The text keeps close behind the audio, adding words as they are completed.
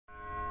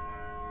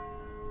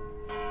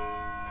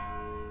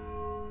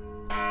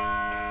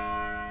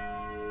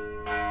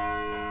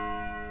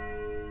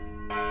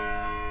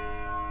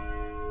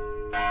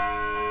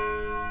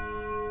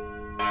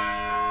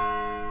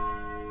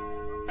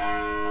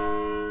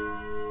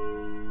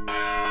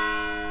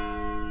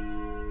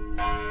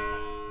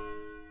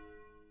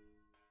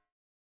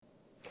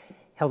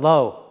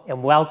Hello,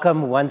 and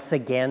welcome once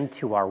again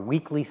to our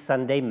weekly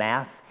Sunday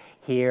Mass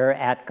here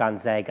at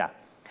Gonzaga.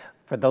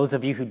 For those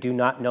of you who do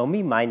not know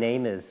me, my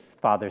name is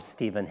Father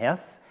Stephen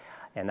Hess,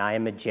 and I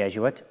am a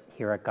Jesuit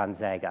here at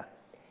Gonzaga.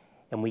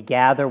 And we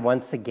gather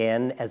once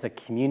again as a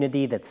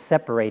community that's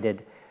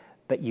separated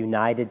but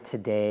united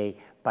today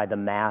by the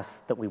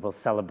Mass that we will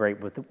celebrate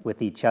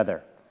with each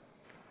other.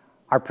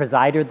 Our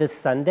presider this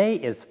Sunday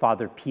is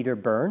Father Peter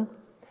Byrne.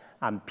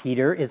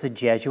 Peter is a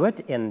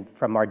Jesuit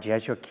from our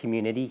Jesuit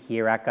community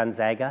here at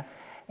Gonzaga,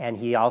 and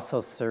he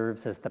also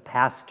serves as the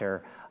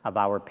pastor of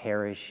our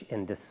parish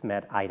in De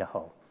Smet,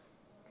 Idaho.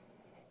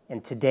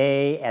 And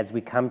today, as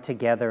we come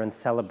together and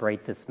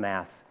celebrate this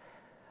Mass,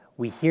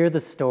 we hear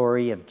the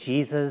story of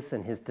Jesus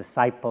and his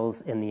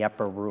disciples in the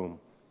upper room,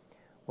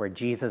 where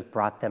Jesus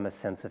brought them a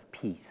sense of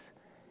peace.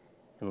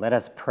 And let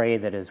us pray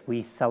that as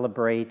we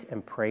celebrate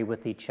and pray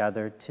with each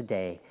other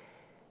today,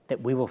 that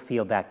we will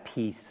feel that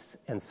peace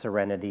and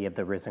serenity of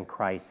the risen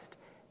Christ,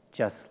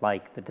 just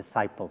like the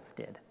disciples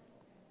did.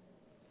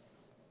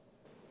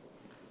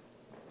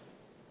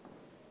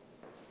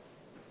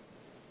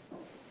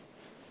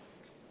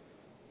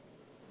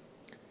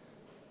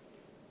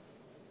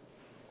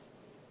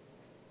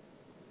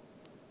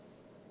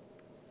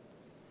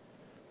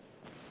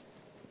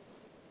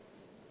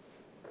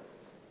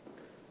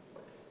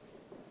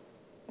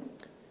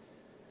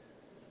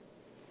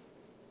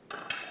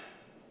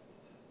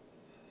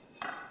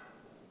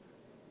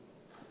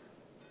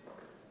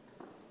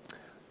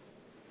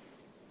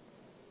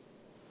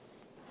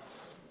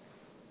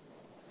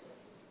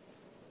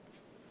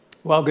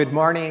 Well, good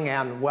morning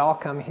and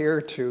welcome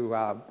here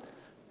to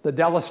the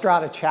Della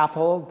Strata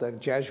Chapel, the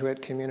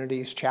Jesuit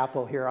Community's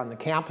chapel here on the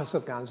campus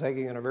of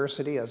Gonzaga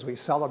University as we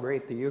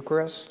celebrate the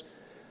Eucharist.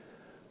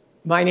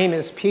 My name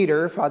is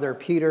Peter, Father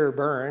Peter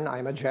Byrne.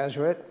 I'm a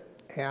Jesuit,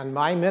 and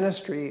my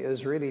ministry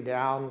is really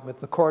down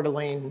with the Coeur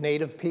d'Alene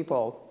Native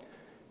people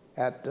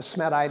at De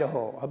Smet,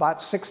 Idaho,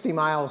 about 60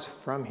 miles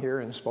from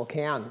here in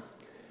Spokane.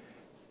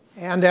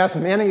 And as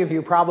many of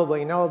you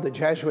probably know, the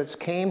Jesuits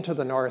came to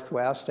the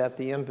Northwest at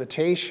the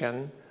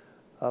invitation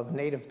of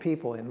Native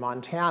people in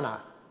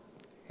Montana.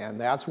 And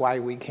that's why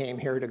we came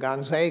here to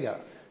Gonzaga,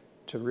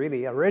 to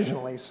really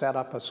originally set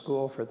up a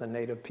school for the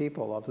Native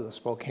people of the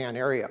Spokane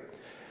area.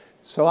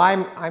 So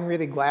I'm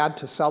really glad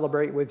to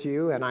celebrate with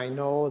you, and I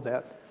know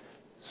that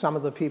some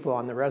of the people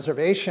on the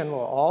reservation will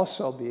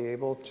also be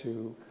able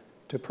to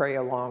pray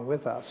along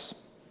with us.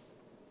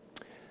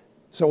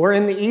 So we're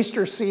in the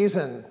Easter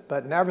season,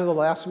 but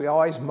nevertheless, we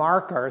always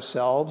mark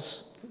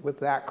ourselves with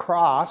that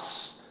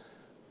cross,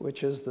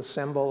 which is the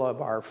symbol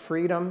of our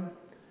freedom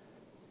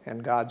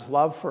and God's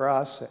love for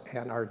us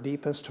and our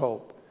deepest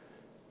hope.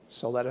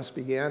 So let us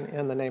begin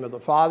in the name of the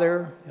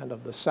Father, and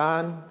of the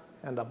Son,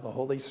 and of the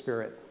Holy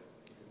Spirit.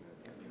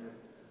 Amen.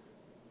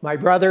 My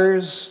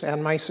brothers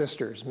and my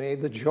sisters, may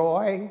the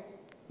joy,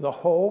 the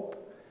hope,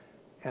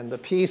 and the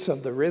peace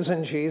of the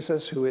risen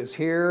Jesus, who is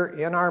here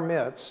in our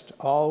midst,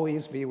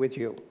 always be with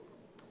you.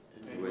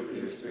 And with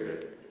your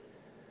spirit.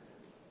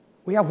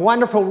 We have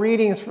wonderful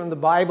readings from the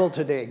Bible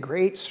today,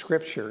 great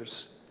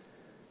scriptures.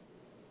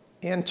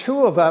 In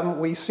two of them,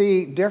 we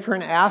see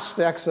different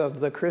aspects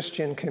of the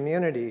Christian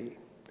community.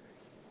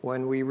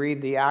 When we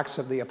read the Acts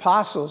of the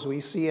Apostles, we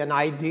see an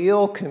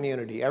ideal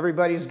community.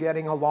 Everybody's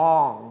getting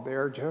along.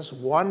 They're just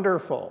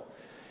wonderful.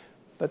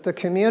 But the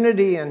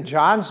community in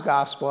John's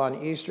Gospel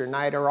on Easter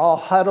night are all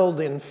huddled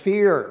in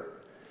fear,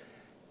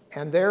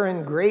 and they're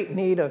in great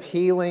need of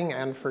healing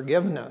and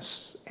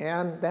forgiveness.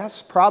 And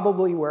that's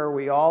probably where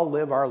we all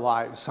live our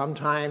lives.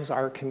 Sometimes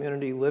our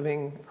community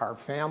living, our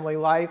family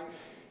life,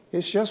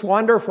 is just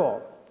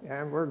wonderful,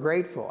 and we're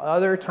grateful.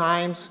 Other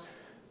times,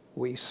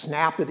 we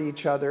snap at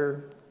each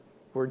other,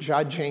 we're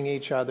judging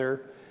each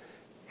other,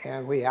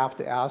 and we have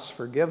to ask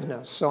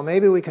forgiveness. So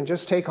maybe we can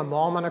just take a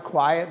moment of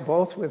quiet,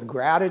 both with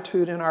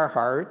gratitude in our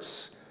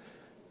hearts,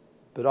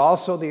 but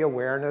also the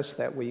awareness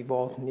that we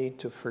both need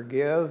to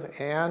forgive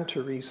and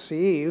to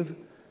receive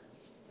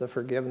the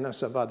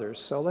forgiveness of others.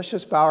 So let's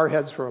just bow our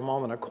heads for a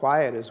moment of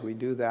quiet as we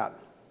do that.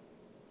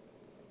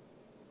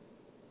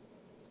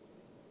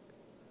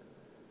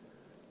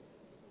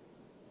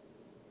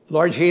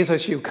 Lord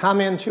Jesus, you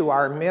come into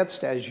our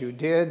midst as you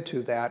did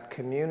to that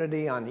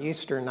community on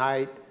Easter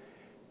night,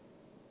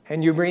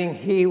 and you bring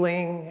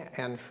healing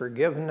and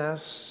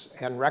forgiveness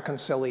and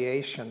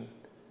reconciliation.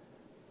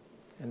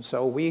 And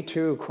so we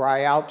too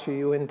cry out to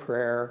you in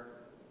prayer,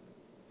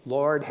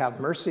 Lord, have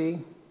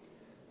mercy.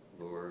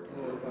 Lord,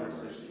 have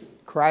mercy.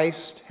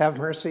 Christ, have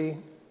mercy.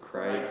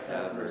 Christ,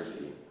 have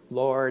mercy.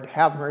 Lord,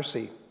 have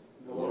mercy.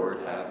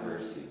 Lord, have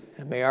mercy.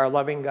 And may our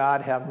loving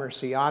God have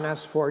mercy on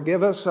us,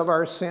 forgive us of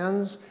our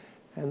sins,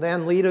 and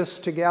then lead us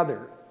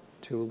together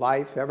to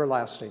life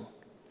everlasting.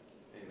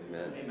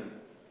 Amen. Amen.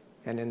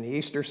 And in the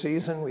Easter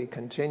season, we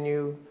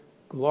continue,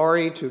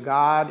 glory to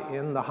God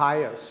in the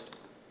highest,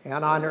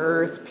 and on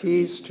earth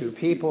peace to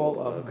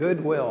people of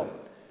good will.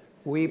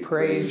 We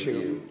praise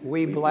you,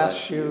 we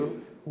bless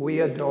you, we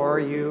adore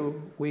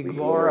you, we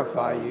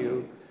glorify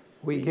you,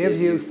 we give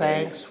you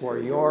thanks for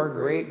your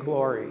great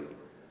glory.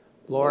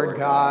 Lord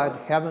God,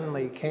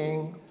 heavenly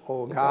King,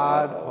 O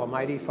God,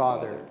 almighty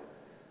Father,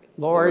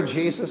 Lord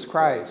Jesus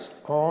Christ,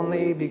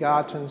 only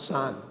begotten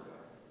Son,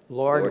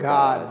 Lord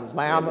God,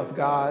 Lamb of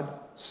God,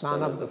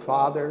 Son of the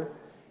Father,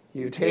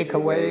 you take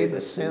away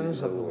the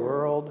sins of the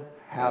world,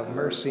 have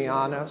mercy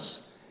on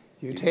us.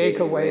 You take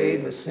away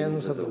the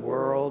sins of the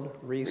world,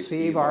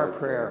 receive our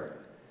prayer.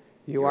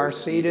 You are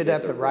seated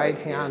at the right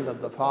hand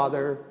of the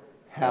Father,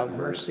 have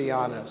mercy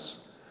on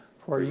us.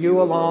 For you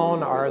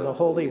alone are the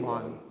Holy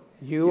One,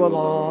 you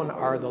alone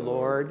are the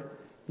Lord,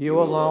 you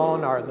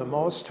alone are the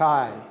Most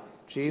High,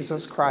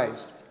 Jesus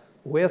Christ,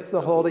 with the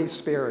Holy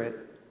Spirit,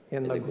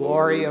 in the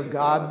glory of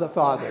God the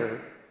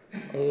Father.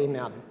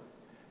 Amen.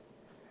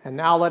 And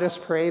now let us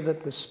pray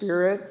that the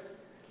Spirit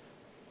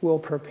will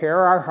prepare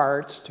our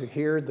hearts to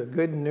hear the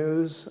good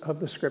news of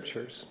the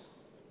Scriptures.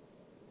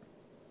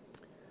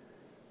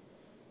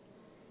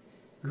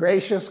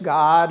 Gracious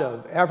God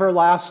of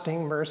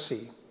everlasting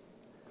mercy,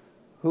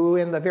 who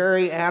in the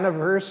very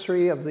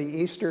anniversary of the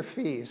Easter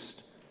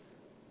feast,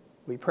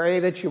 we pray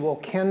that you will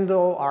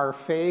kindle our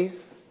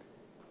faith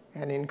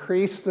and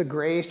increase the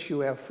grace you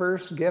have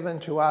first given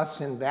to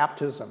us in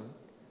baptism,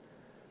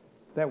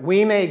 that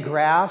we may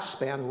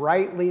grasp and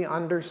rightly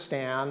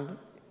understand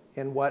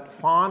in what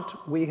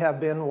font we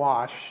have been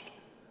washed,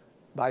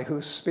 by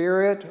whose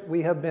Spirit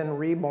we have been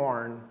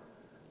reborn,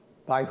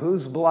 by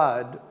whose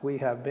blood we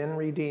have been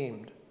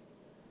redeemed.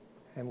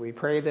 And we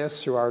pray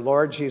this through our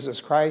Lord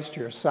Jesus Christ,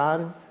 your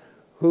Son,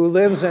 who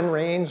lives and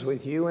reigns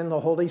with you in the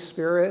Holy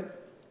Spirit,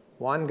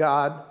 one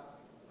God,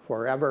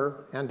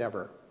 forever and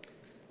ever.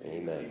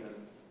 Amen.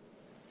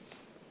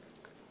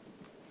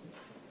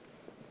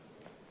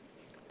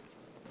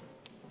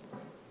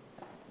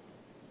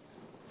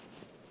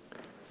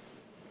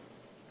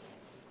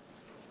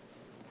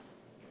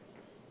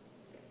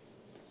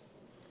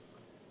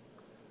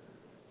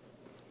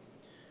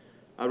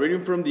 A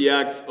reading from the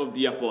Acts of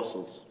the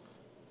Apostles.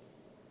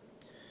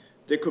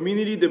 The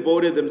community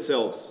devoted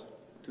themselves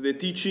to the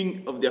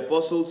teaching of the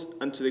apostles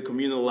and to the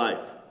communal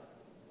life,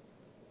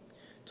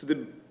 to the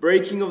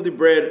breaking of the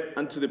bread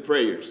and to the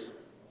prayers.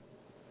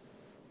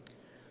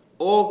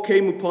 Awe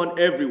came upon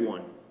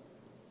everyone,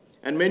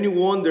 and many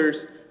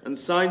wonders and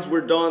signs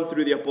were done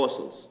through the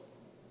apostles.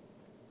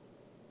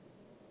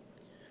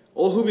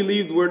 All who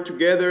believed were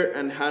together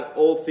and had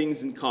all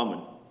things in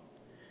common.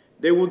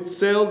 They would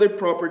sell their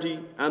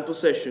property and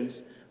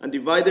possessions and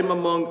divide them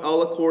among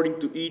all according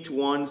to each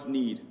one's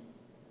need.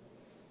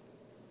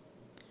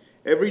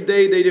 Every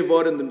day they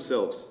devoted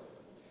themselves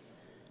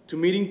to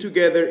meeting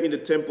together in the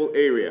temple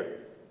area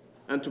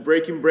and to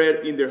breaking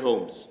bread in their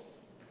homes.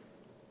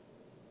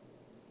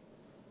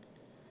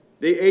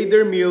 They ate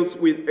their meals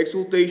with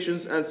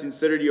exultations and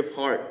sincerity of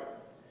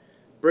heart,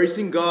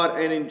 praising God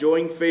and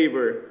enjoying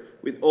favor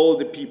with all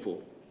the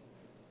people.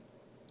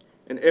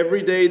 And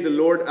every day the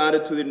Lord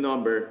added to their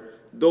number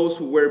those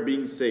who were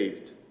being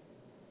saved.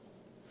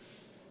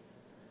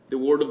 The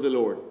word of the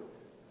Lord.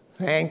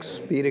 Thanks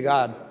be to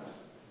God.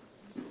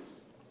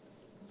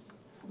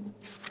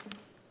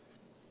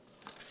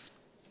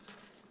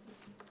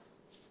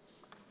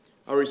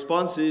 Our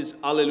response is,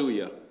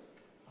 Alleluia.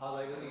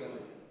 Hallelujah.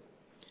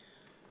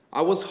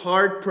 I was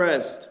hard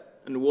pressed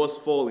and was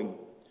falling,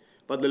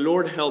 but the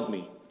Lord helped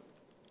me.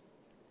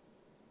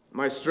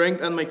 My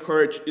strength and my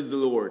courage is the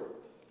Lord,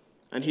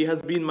 and he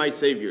has been my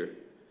Savior.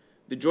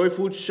 The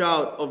joyful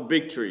shout of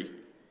victory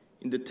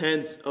in the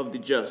tents of the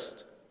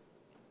just.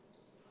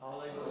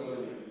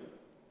 Hallelujah.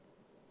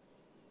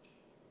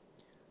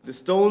 The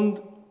stone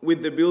which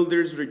the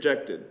builders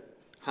rejected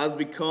has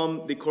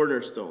become the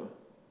cornerstone.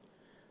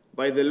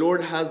 By the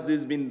Lord has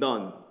this been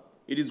done.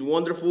 It is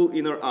wonderful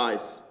in our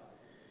eyes.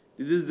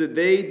 This is the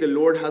day the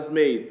Lord has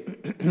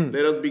made.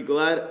 Let us be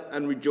glad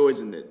and rejoice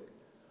in it.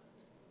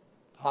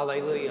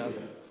 Hallelujah.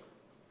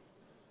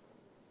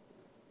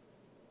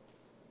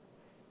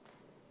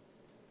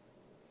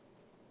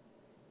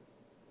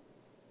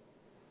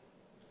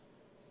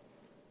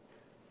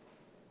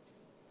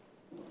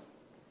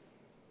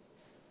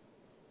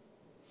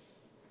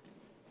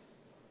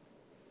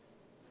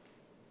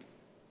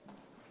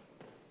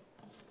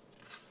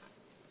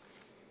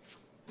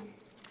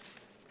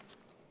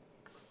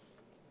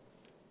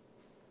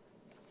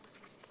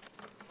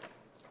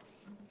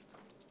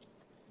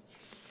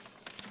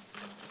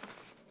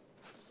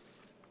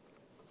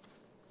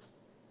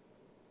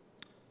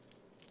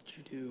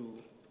 Did you do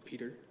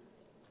Peter?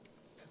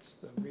 It's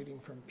the reading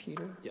from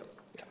Peter. Yep.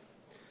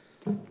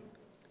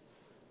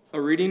 A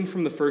reading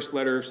from the first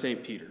letter of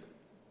St. Peter.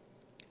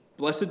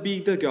 Blessed be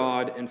the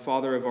God and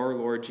Father of our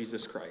Lord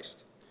Jesus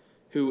Christ,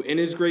 who in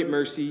his great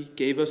mercy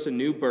gave us a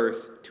new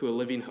birth to a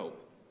living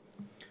hope,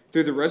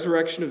 through the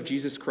resurrection of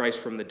Jesus Christ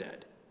from the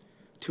dead,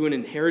 to an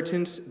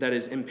inheritance that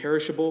is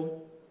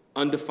imperishable,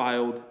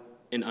 undefiled,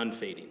 and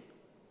unfading,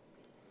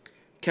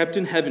 kept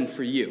in heaven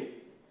for you,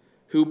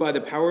 who by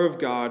the power of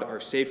God are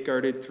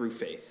safeguarded through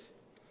faith,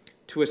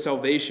 to a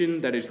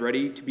salvation that is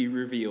ready to be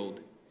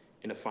revealed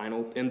in the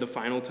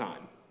final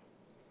time.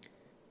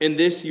 In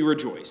this you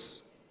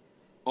rejoice,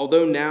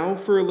 although now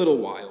for a little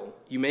while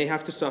you may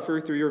have to suffer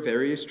through your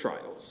various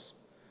trials,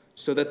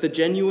 so that the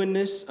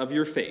genuineness of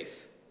your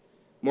faith,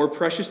 more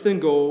precious than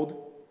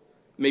gold,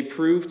 may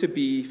prove to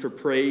be for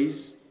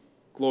praise,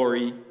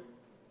 glory,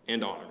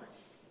 and honor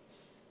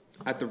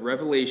at the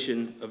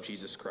revelation of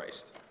Jesus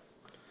Christ.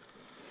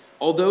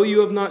 Although you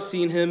have not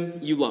seen him,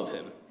 you love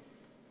him.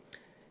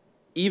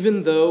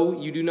 Even though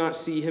you do not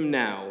see him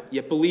now,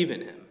 yet believe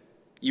in him,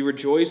 you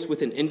rejoice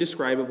with an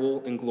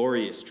indescribable and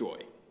glorious joy,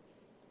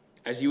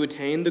 as you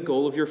attain the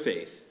goal of your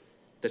faith,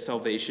 the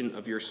salvation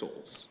of your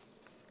souls.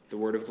 The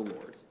word of the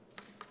Lord.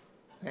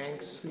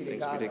 Thanks be to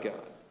Thanks God. be to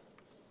God.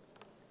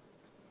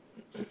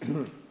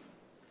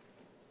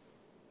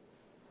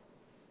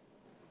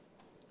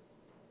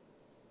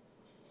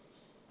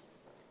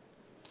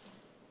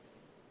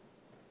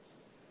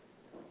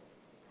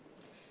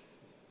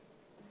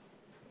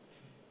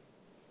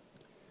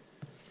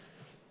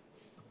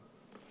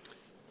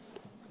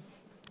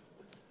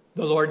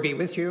 The Lord be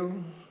with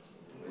you.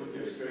 With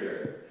your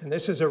spirit. And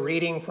this is a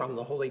reading from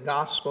the Holy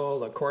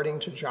Gospel according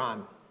to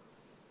John.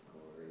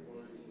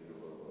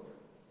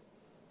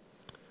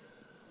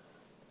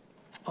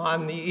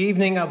 On the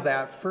evening of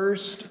that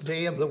first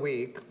day of the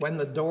week, when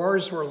the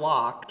doors were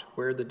locked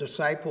where the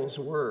disciples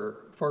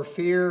were for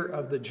fear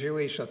of the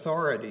Jewish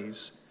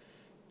authorities,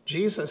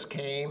 Jesus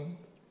came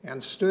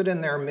and stood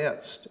in their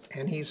midst,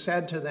 and he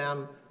said to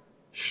them,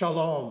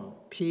 "Shalom,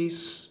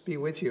 peace be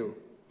with you."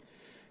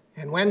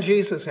 And when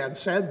Jesus had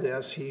said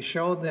this, he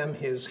showed them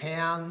his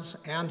hands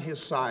and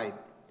his side.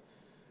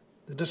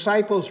 The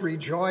disciples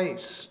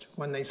rejoiced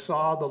when they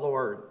saw the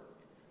Lord.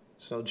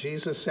 So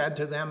Jesus said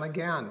to them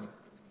again,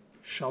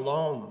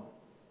 "Shalom,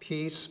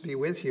 peace be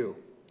with you.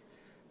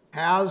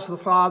 As the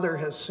Father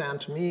has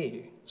sent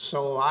me,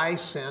 so I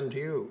send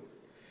you."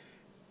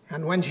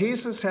 And when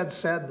Jesus had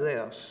said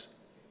this,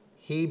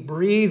 he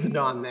breathed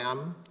on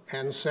them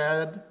and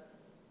said,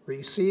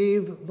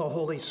 "Receive the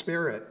Holy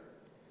Spirit.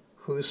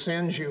 Whose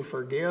sins you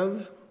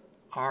forgive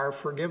are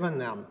forgiven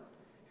them,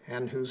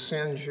 and whose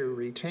sins you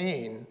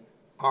retain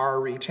are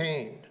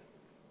retained."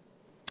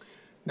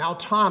 Now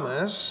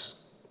Thomas,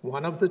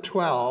 one of the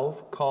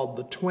 12, called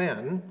the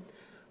twin,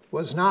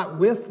 was not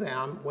with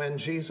them when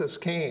Jesus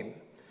came.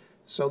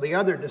 So the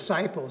other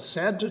disciples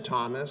said to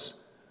Thomas,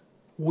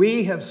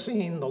 "We have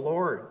seen the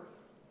Lord."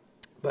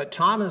 But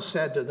Thomas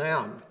said to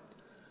them,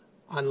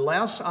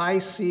 "Unless I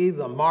see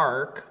the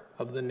mark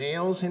of the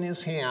nails in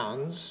his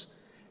hands,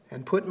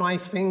 and put my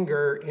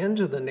finger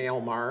into the nail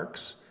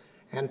marks,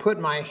 and put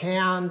my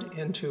hand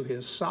into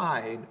his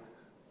side,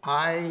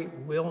 I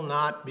will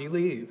not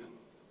believe."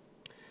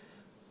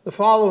 The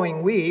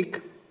following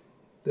week,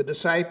 the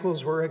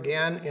disciples were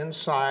again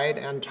inside,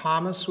 and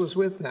Thomas was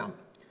with them.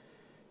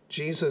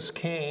 Jesus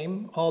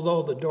came,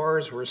 although the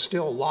doors were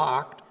still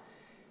locked,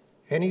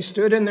 and he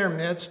stood in their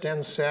midst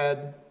and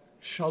said,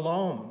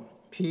 "Shalom,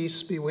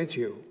 peace be with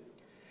you."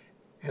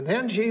 And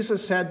then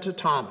Jesus said to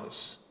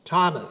Thomas,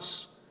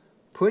 "Thomas,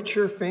 put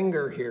your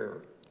finger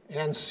here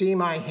and see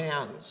my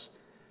hands,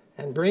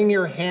 and bring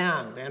your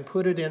hand and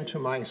put it into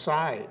my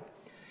side,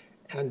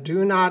 and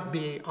do not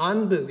be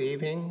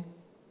unbelieving,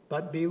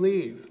 but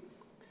believe."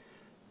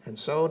 And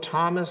so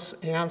Thomas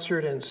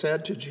answered and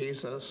said to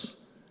Jesus,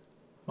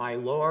 "My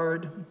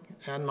Lord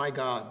and my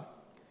God."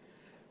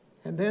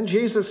 And then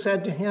Jesus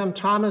said to him,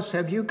 "Thomas,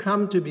 have you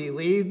come to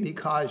believe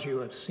because you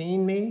have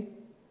seen me?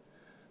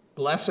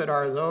 Blessed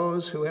are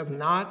those who have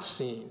not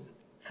seen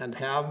and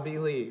have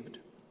believed."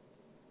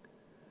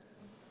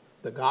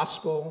 The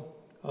Gospel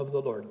of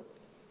the Lord.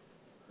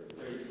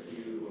 Praise to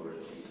you, Lord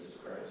Jesus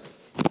Christ.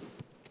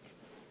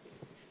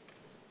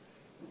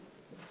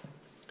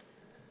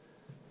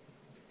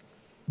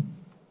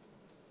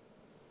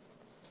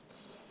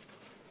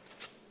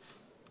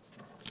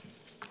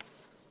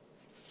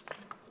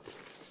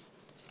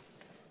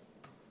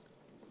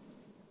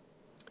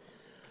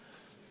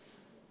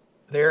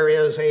 There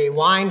is a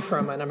line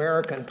from an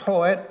American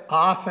poet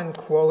often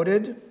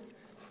quoted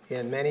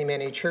in many,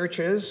 many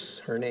churches.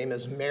 Her name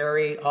is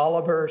Mary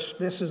Oliver.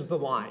 This is the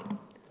line: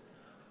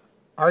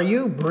 "Are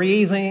you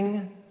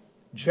breathing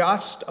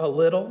just a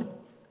little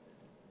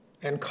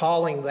and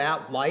calling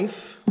that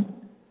life?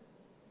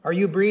 Are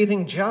you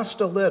breathing just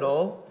a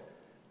little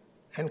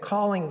and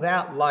calling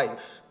that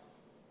life?"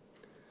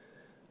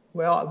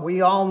 Well,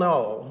 we all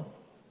know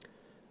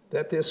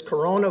that this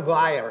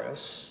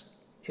coronavirus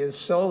is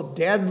so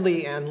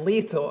deadly and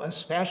lethal,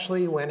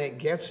 especially when it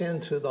gets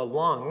into the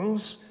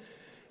lungs,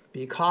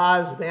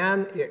 because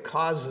then it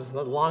causes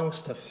the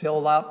lungs to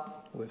fill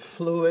up with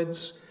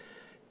fluids,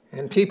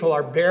 and people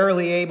are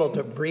barely able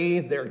to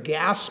breathe. They're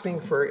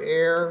gasping for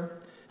air.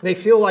 They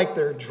feel like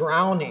they're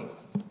drowning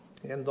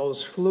in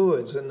those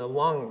fluids in the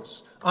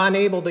lungs,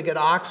 unable to get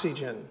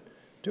oxygen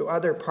to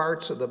other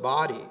parts of the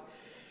body.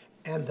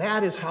 And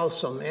that is how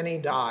so many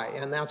die,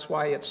 and that's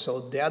why it's so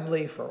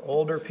deadly for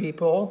older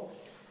people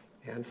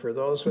and for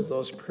those with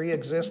those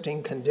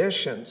pre-existing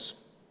conditions.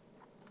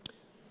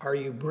 Are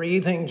you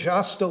breathing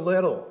just a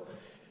little?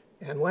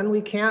 And when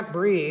we can't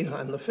breathe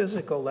on the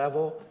physical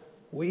level,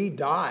 we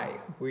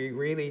die. We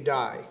really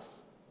die.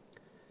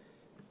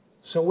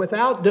 So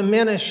without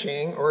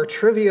diminishing or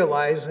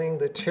trivializing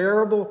the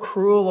terrible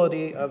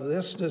cruelty of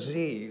this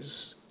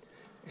disease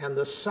and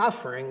the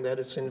suffering that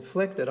it's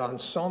inflicted on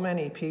so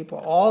many people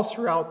all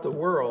throughout the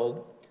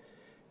world,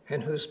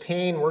 and whose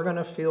pain we're going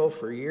to feel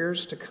for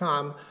years to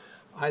come,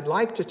 I'd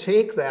like to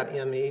take that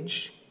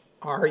image,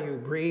 "Are you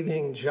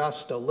breathing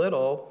just a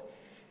little?"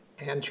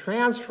 and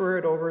transfer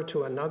it over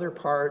to another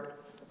part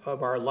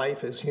of our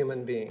life as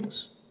human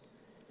beings.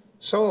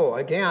 So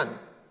again,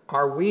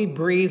 are we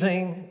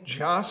breathing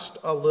just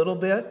a little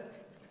bit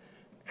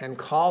and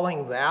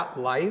calling that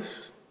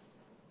life?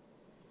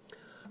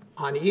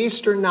 On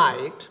Easter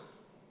night,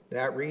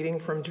 that reading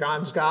from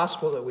John's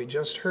Gospel that we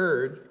just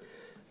heard,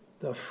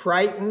 the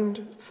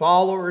frightened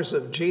followers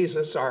of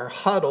Jesus are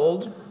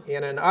huddled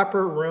in an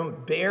upper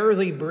room,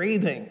 barely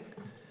breathing.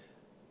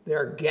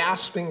 They're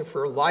gasping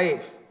for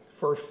life,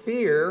 for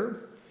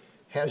fear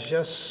has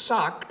just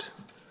sucked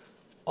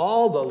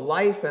all the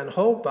life and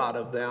hope out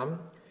of them,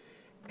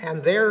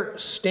 and they're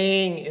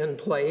staying in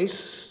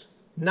place,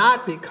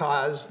 not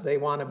because they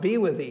want to be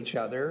with each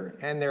other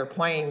and they're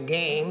playing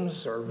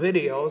games or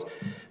videos.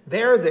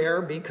 They're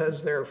there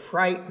because they're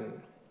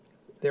frightened.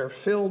 They're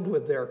filled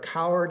with their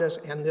cowardice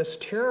and this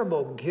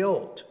terrible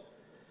guilt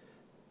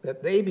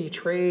that they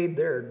betrayed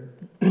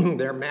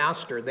their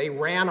master. They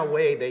ran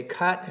away. They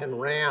cut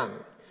and ran.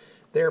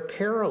 They're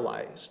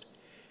paralyzed.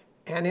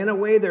 And in a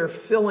way, they're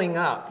filling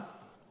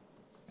up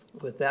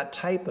with that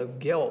type of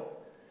guilt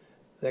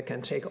that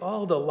can take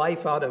all the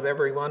life out of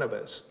every one of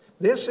us.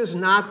 This is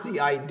not the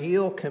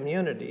ideal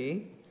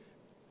community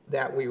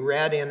that we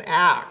read in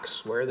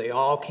Acts, where they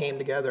all came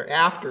together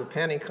after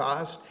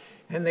Pentecost,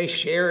 and they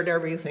shared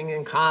everything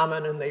in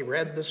common, and they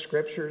read the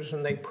scriptures,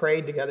 and they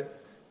prayed together.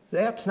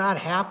 That's not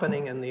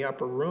happening in the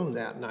upper room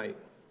that night.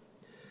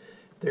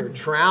 They're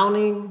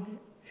drowning,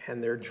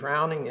 and they're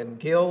drowning in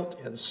guilt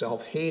and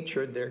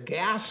self-hatred. They're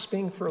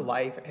gasping for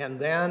life, and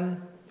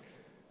then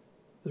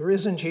the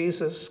risen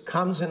Jesus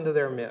comes into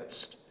their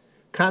midst,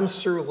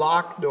 comes through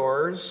locked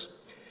doors,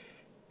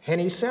 and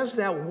he says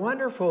that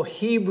wonderful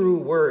Hebrew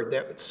word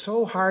that's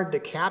so hard to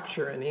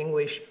capture in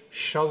English,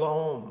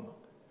 shalom,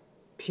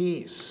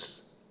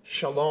 peace,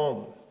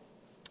 shalom.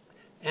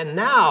 And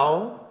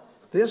now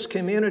this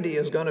community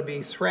is going to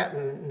be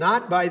threatened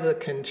not by the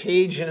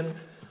contagion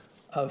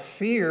of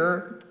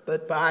fear,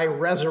 but by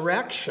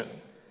resurrection.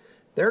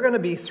 They're going to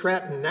be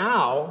threatened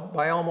now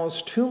by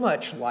almost too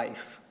much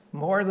life,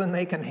 more than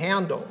they can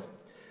handle.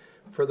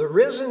 For the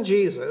risen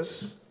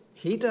Jesus,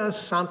 he does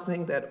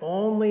something that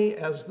only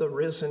as the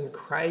risen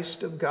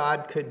Christ of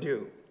God could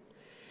do.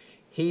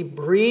 He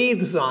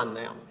breathes on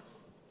them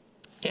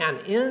and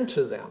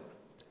into them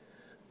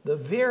the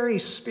very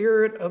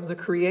spirit of the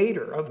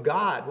Creator, of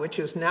God, which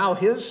is now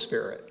his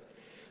spirit.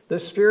 The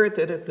spirit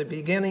that at the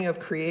beginning of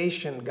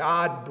creation,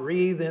 God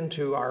breathed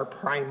into our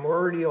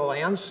primordial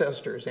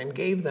ancestors and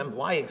gave them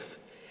life.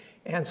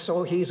 And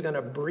so he's going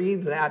to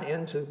breathe that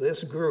into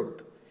this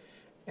group.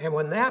 And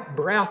when that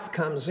breath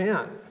comes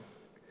in,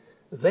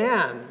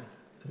 then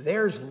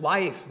there's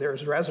life,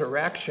 there's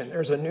resurrection,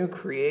 there's a new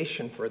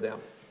creation for them.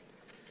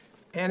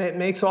 And it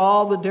makes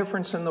all the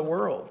difference in the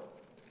world.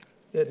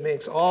 It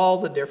makes all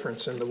the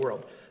difference in the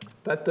world.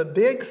 But the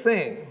big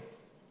thing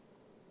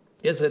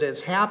is that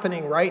it's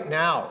happening right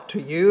now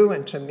to you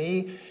and to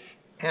me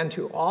and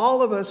to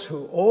all of us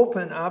who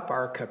open up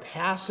our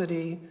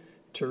capacity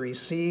to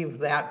receive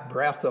that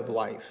breath of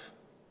life.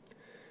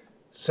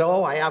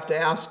 So I have to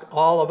ask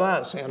all of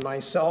us and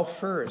myself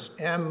first,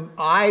 am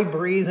I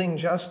breathing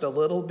just a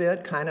little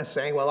bit, kind of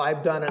saying, well,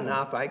 I've done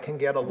enough, I can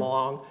get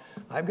along,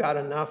 I've got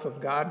enough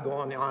of God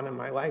going on in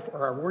my life, or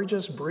are we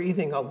just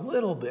breathing a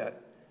little bit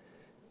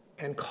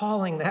and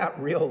calling that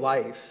real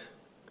life?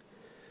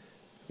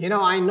 You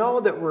know, I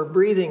know that we're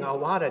breathing a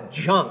lot of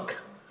junk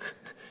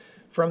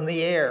from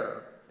the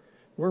air.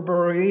 We're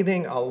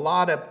breathing a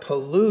lot of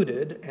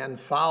polluted and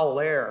foul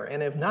air.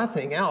 And if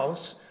nothing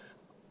else,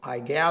 I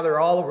gather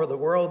all over the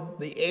world,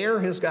 the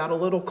air has got a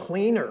little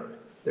cleaner.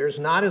 There's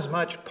not as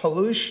much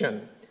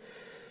pollution.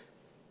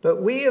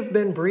 But we have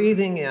been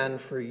breathing in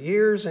for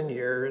years and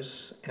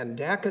years and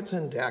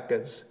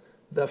decades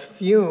the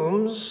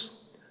fumes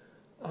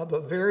of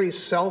a very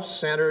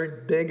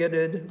self-centered,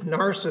 bigoted,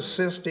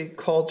 narcissistic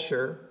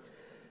culture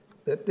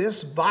that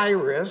this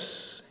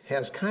virus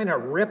has kind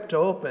of ripped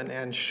open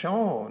and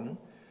shown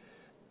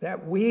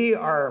that we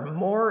are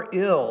more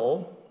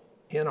ill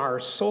in our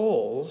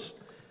souls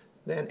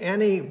than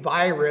any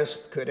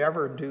virus could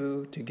ever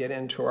do to get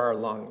into our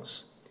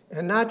lungs.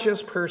 And not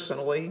just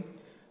personally,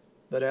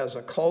 but as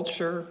a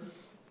culture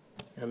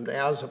and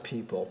as a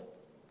people.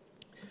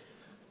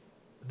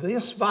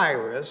 This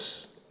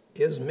virus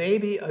is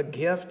maybe a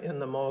gift in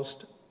the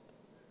most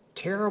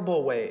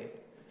terrible way,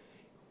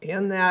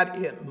 in that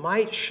it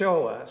might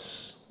show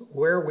us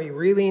where we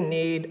really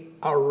need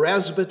a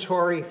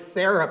respiratory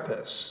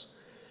therapist,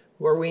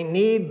 where we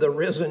need the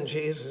risen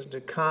Jesus to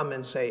come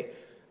and say,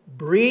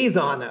 breathe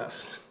on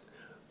us.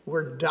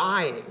 We're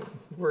dying.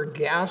 We're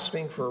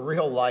gasping for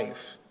real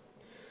life.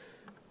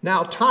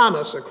 Now,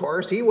 Thomas, of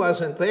course, he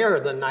wasn't there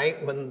the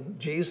night when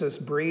Jesus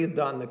breathed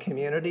on the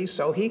community,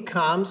 so he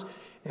comes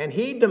and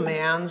he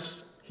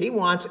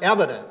wants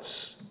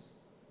evidence.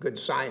 Good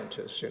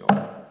scientist, you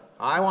know.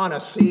 I want to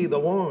see the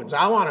wounds.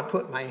 I want to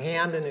put my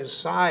hand in his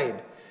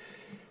side.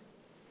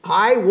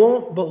 I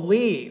won't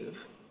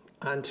believe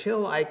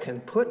until I can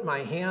put my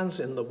hands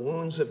in the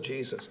wounds of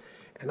Jesus.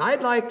 And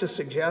I'd like to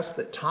suggest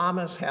that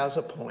Thomas has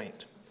a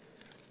point.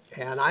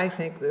 And I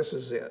think this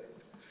is it.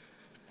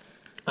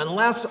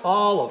 Unless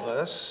all of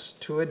us,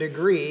 to a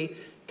degree,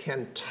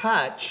 can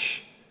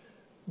touch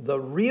the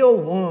real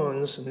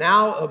wounds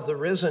now of the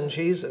risen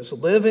Jesus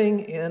living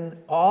in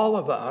all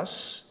of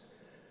us,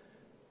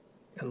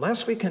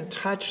 unless we can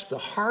touch the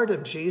heart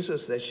of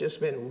Jesus that's just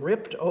been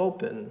ripped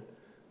open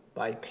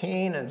by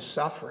pain and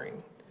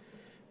suffering,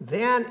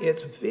 then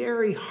it's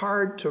very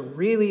hard to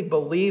really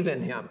believe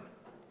in him.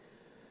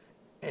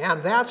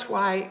 And that's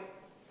why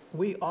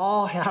we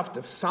all have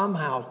to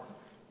somehow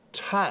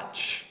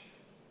touch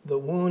the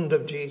wound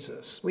of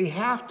Jesus. We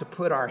have to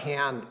put our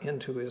hand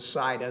into his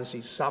side as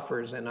he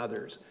suffers in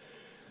others.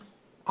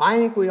 I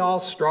think we all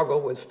struggle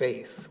with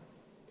faith.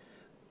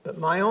 But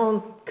my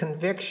own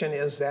conviction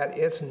is that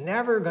it's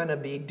never going to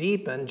be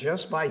deepened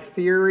just by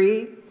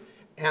theory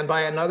and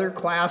by another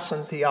class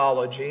in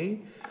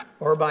theology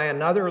or by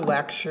another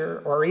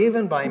lecture or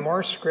even by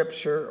more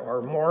scripture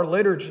or more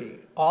liturgy,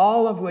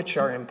 all of which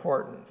are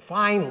important.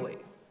 Finally,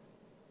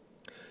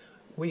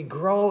 we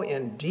grow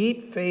in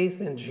deep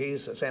faith in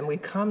Jesus and we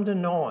come to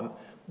know him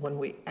when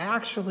we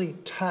actually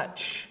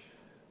touch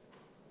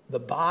the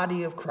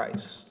body of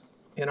Christ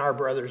in our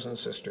brothers and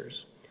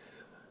sisters.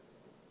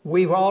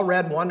 We've all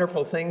read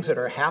wonderful things that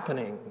are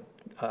happening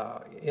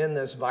in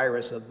this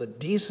virus, of the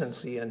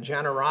decency and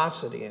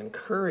generosity and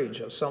courage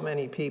of so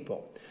many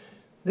people.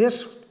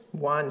 This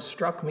one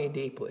struck me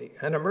deeply.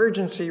 An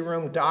emergency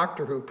room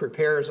doctor who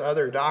prepares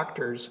other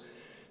doctors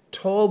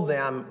told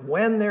them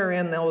when they're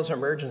in those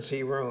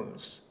emergency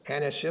rooms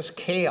and it's just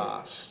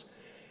chaos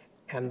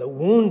and the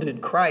wounded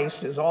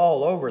Christ is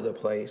all over the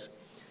place,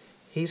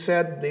 he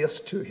said this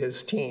to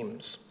his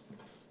teams: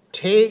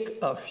 take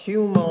a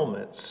few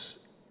moments,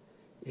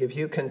 if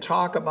you can,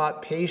 talk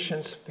about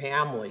patients'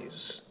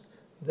 families,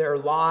 their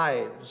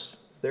lives,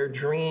 their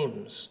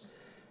dreams.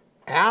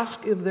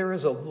 Ask if there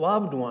is a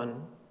loved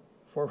one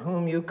for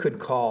whom you could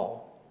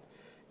call.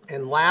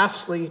 And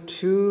lastly,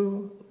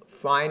 two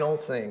final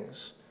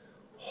things.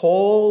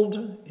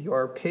 Hold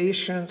your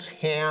patient's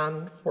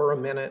hand for a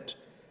minute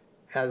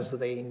as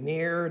they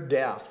near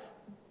death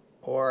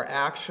or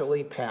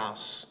actually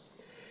pass.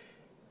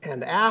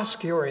 And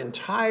ask your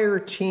entire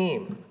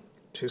team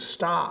to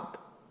stop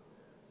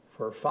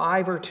for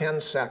 5 or 10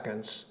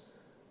 seconds,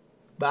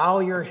 bow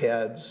your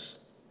heads,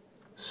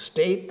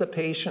 state the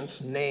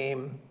patient's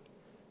name,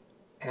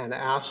 and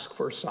ask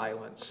for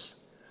silence.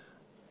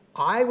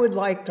 I would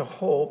like to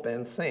hope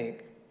and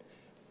think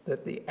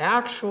that the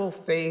actual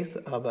faith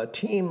of a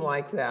team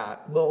like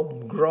that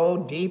will grow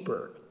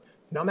deeper,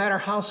 no matter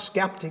how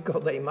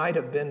skeptical they might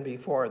have been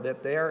before,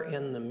 that they're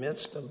in the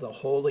midst of the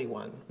Holy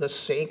One, the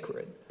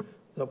sacred,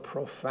 the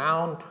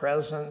profound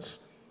presence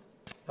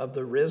of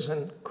the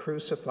risen,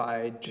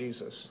 crucified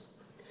Jesus.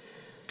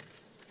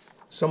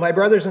 So my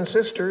brothers and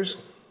sisters,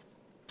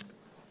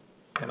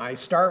 and I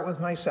start with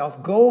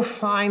myself, go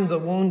find the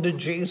wounded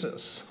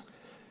Jesus.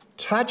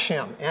 Touch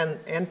him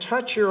and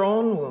touch your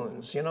own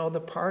wounds. You know, the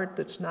part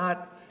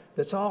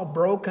that's all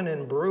broken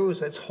and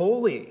bruised, it's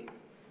holy.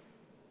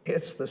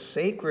 It's the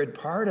sacred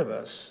part of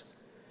us.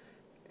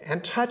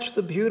 And touch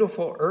the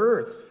beautiful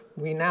earth.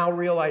 We now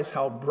realize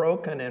how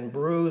broken and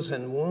bruised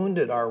and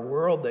wounded our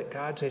world, that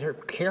God said, here,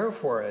 care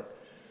for it.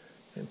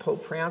 And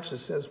Pope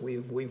Francis says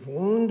we've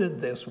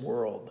wounded this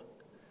world.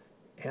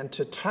 And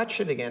to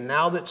touch it again,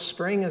 now that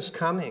spring is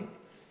coming,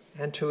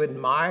 and to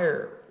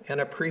admire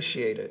and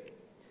appreciate it.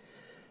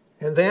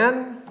 And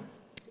then,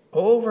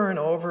 over and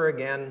over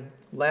again,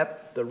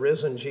 let the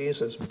risen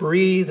Jesus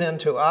breathe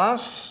into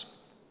us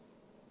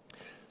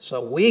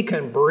so we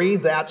can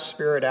breathe that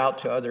Spirit out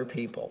to other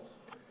people.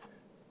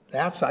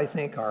 That's, I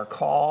think, our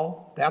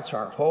call. That's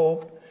our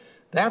hope.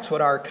 That's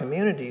what our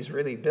community is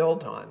really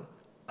built on.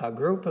 A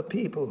group of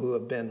people who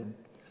have been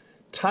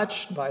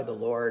touched by the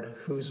Lord,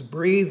 who's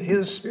breathed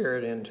his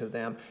Spirit into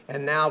them,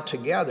 and now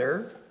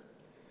together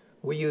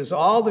we use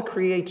all the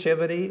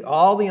creativity,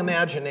 all the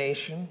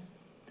imagination,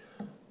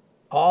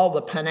 all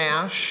the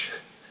panache,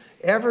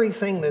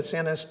 everything that's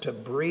in us to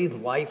breathe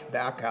life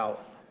back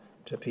out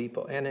to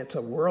people. And it's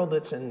a world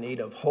that's in need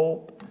of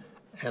hope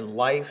and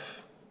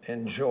life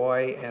and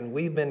joy, and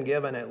we've been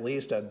given at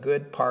least a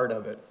good part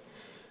of it.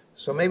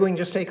 So maybe we can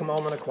just take a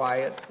moment of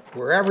quiet,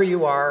 wherever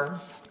you are,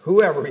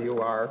 whoever you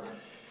are,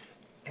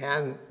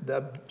 and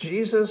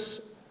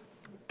Jesus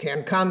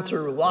can come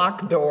through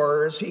locked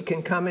doors. He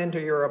can come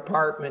into your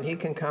apartment. He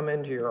can come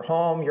into your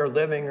home, your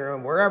living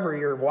room, wherever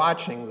you're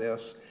watching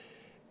this.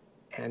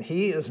 And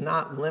he is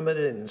not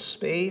limited in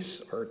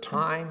space or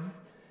time.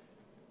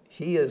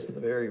 He is the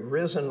very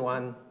risen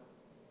one,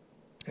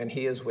 and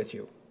he is with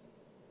you.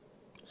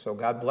 So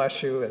God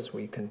bless you as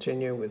we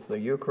continue with the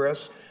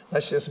Eucharist.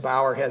 Let's just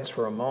bow our heads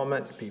for a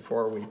moment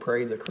before we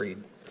pray the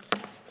Creed.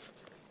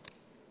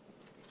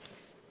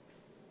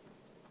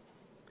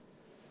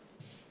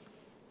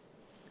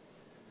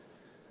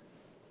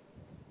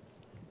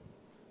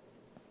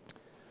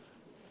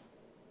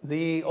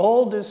 The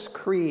oldest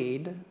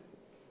creed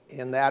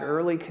in that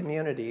early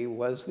community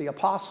was the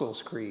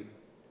Apostles' Creed.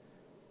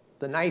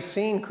 The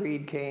Nicene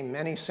Creed came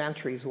many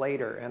centuries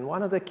later, and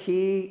one of the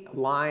key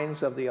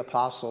lines of the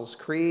Apostles'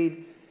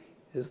 Creed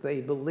is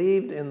they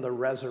believed in the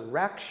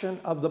resurrection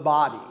of the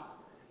body.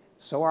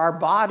 So our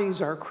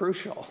bodies are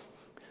crucial.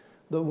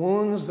 The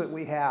wounds that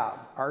we have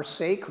are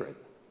sacred.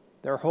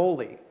 They're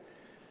holy.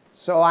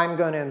 So I'm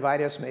going to invite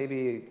us,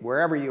 maybe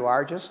wherever you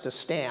are, just to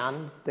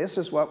stand. This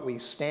is what we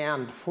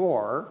stand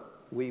for.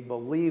 We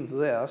believe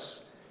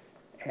this.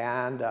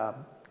 And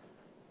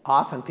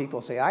often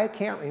people say, I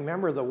can't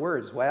remember the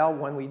words. Well,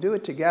 when we do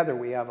it together,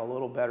 we have a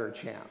little better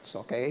chance,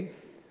 okay?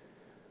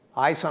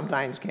 I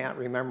sometimes can't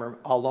remember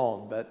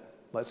alone, but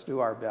let's do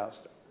our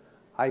best.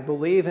 I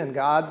believe in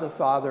God the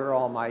Father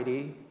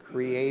Almighty,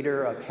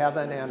 creator of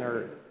heaven and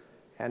earth,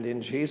 and in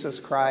Jesus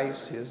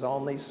Christ, his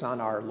only Son,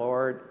 our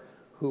Lord,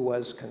 who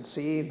was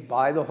conceived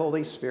by the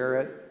Holy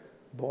Spirit,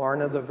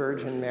 born of the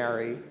Virgin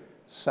Mary,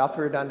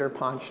 suffered under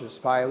Pontius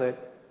Pilate,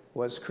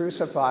 was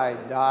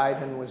crucified,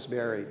 died, and was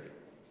buried.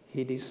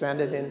 He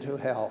descended into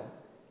hell.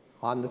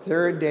 On the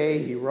third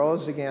day, he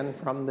rose again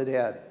from the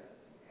dead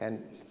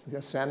and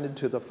ascended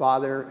to the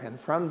Father,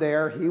 and from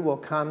there he will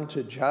come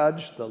to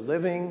judge the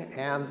living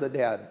and the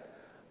dead.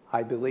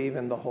 I believe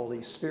in the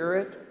Holy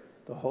Spirit,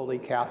 the Holy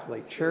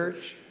Catholic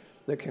Church,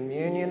 the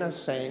communion of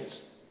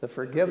saints, the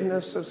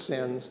forgiveness of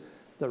sins,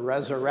 the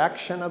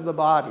resurrection of the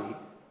body,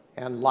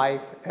 and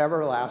life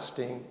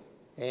everlasting.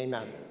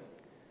 Amen.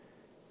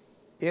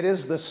 It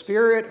is the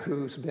Spirit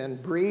who's been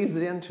breathed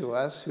into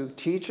us who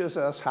teaches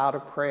us how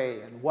to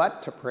pray and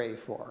what to pray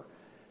for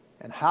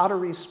and how to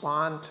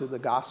respond to the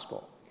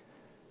gospel.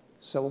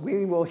 So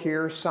we will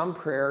hear some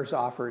prayers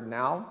offered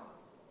now,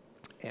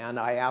 and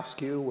I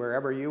ask you,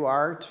 wherever you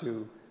are,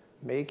 to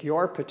make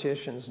your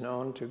petitions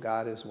known to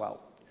God as well.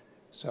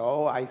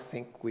 So I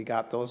think we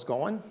got those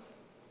going.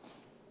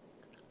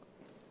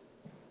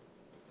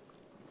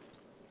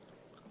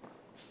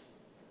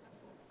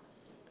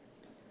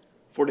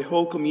 For the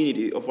whole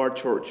community of our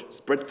church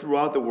spread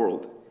throughout the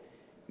world,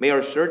 may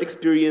our shared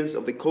experience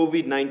of the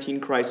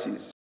COVID-19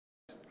 crisis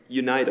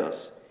unite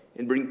us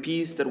and bring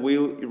peace that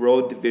will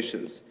erode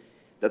divisions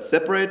that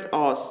separate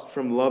us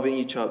from loving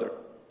each other.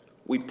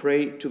 We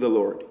pray to the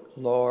Lord.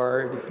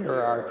 Lord, hear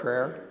our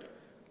prayer.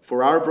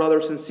 For our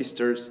brothers and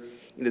sisters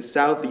in the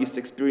southeast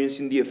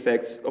experiencing the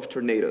effects of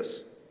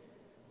tornadoes,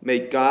 may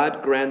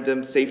God grant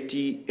them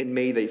safety and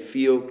may they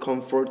feel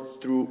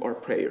comfort through our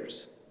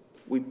prayers.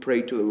 We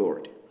pray to the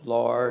Lord.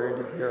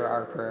 Lord, hear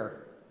our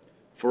prayer.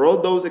 For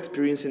all those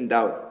experiencing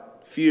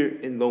doubt, fear,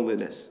 and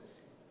loneliness,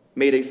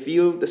 may they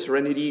feel the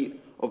serenity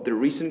of the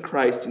risen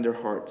Christ in their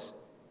hearts.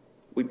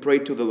 We pray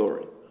to the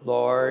Lord.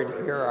 Lord,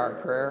 hear our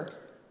prayer.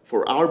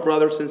 For our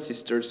brothers and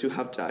sisters who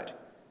have died,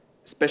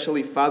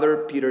 especially Father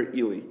Peter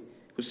Ely,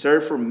 who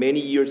served for many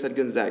years at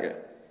Gonzaga,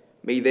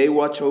 may they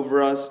watch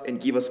over us and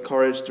give us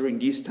courage during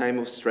this time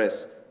of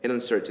stress and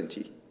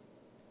uncertainty.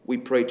 We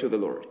pray to the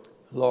Lord.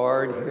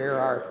 Lord, hear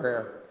our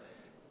prayer.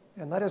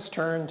 And let us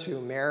turn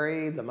to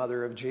Mary, the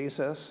mother of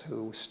Jesus,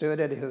 who stood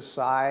at his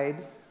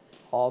side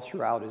all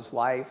throughout his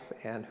life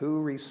and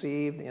who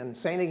received, in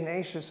St.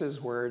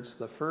 Ignatius's words,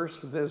 the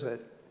first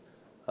visit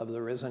of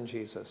the risen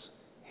Jesus.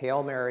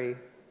 Hail Mary,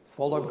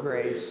 full of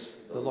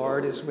grace, the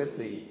Lord is with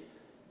thee.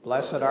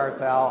 Blessed art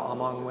thou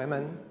among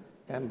women,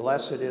 and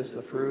blessed is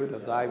the fruit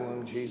of thy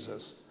womb,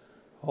 Jesus.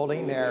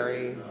 Holy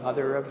Mary,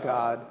 Mother of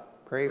God,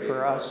 pray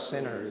for us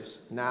sinners,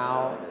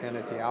 now and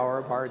at the hour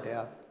of our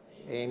death.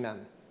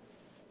 Amen.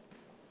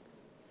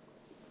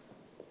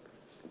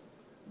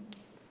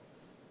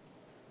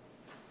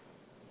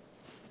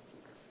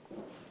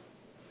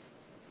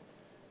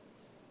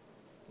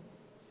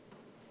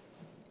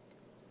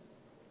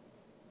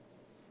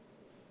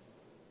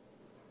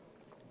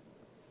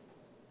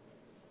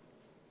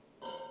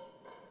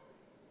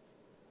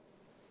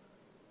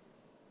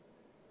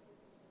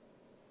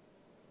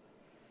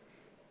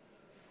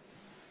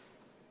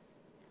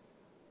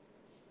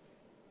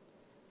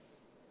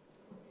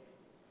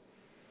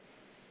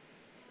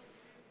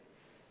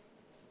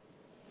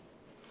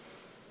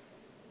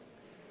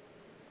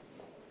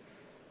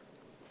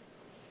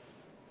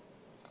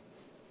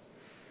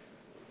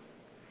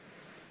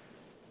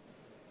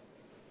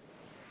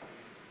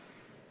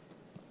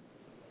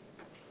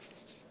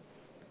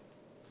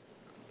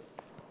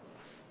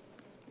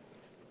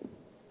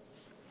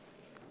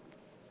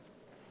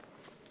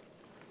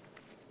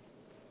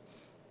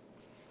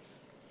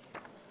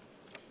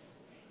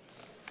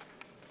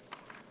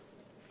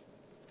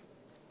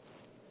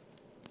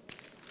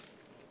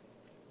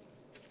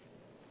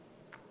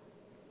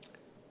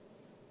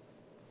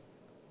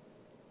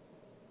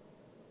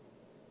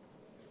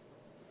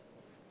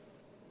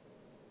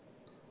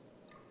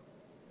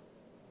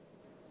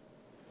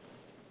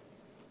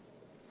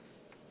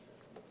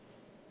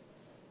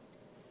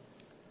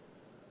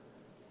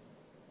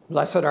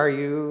 Blessed are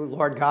you,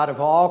 Lord God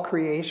of all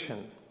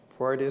creation,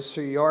 for it is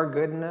through your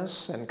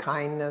goodness and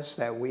kindness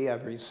that we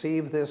have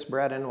received this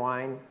bread and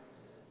wine.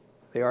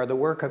 They are the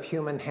work of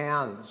human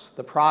hands,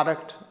 the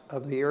product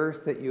of the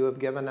earth that you have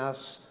given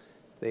us.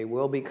 They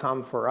will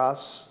become for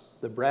us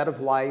the bread of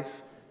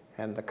life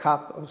and the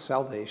cup of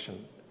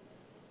salvation.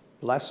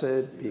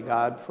 Blessed be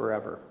God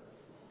forever.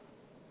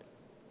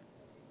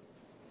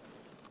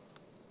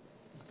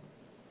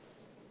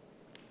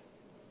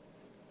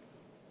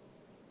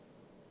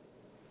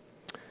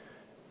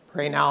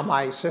 Pray now,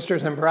 my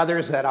sisters and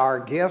brothers, that our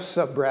gifts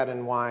of bread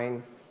and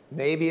wine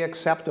may be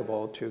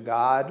acceptable to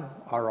God,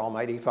 our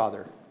Almighty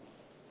Father.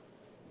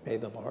 May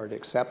the Lord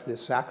accept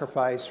this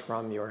sacrifice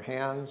from your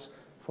hands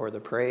for the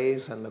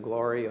praise and the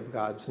glory of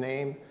God's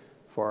name,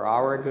 for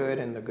our good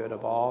and the good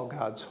of all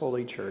God's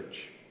holy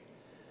church.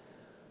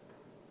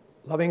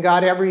 Loving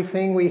God,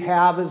 everything we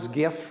have is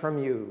gift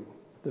from you,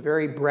 the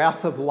very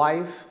breath of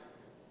life,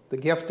 the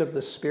gift of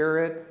the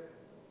Spirit,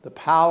 the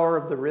power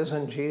of the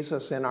risen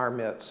Jesus in our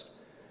midst.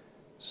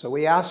 So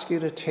we ask you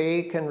to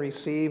take and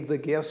receive the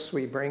gifts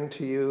we bring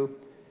to you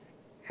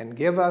and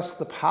give us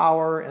the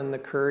power and the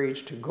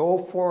courage to go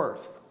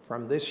forth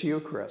from this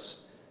Eucharist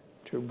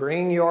to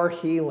bring your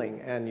healing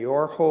and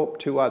your hope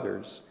to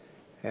others.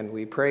 And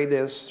we pray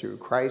this through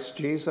Christ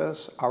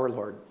Jesus our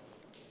Lord.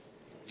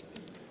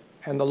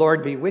 And the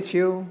Lord be with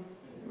you.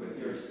 And with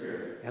your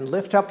spirit. And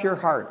lift up your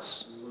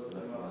hearts. Lift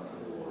them up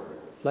to the Lord.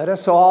 Let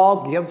us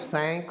all give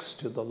thanks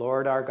to the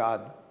Lord our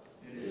God.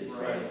 It is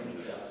right and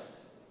just.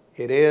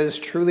 It is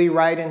truly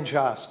right and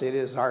just. It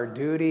is our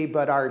duty,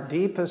 but our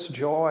deepest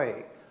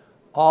joy,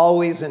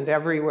 always and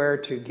everywhere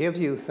to give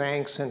you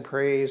thanks and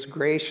praise,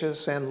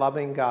 gracious and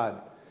loving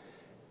God.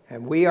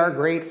 And we are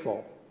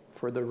grateful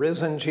for the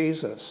risen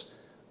Jesus,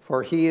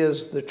 for he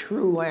is the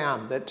true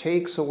Lamb that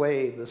takes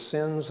away the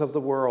sins of the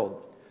world.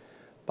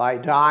 By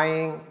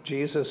dying,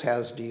 Jesus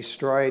has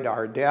destroyed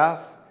our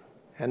death,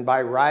 and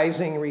by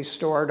rising,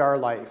 restored our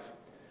life.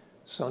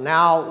 So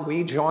now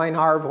we join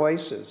our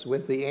voices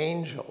with the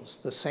angels,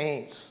 the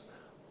saints,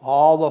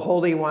 all the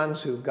holy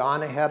ones who've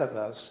gone ahead of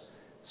us,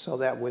 so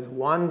that with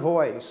one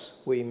voice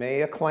we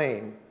may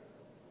acclaim,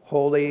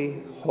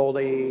 Holy,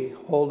 holy,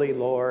 holy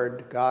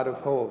Lord, God of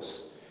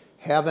hosts.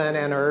 Heaven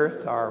and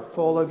earth are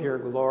full of your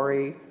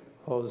glory.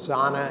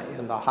 Hosanna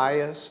in the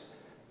highest.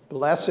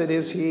 Blessed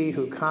is he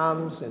who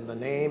comes in the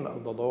name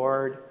of the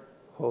Lord.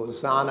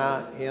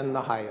 Hosanna in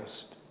the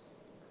highest.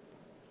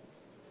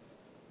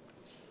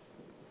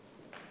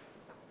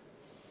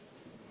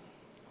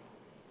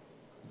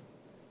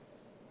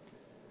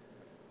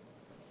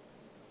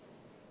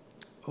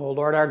 O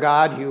Lord our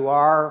God, you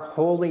are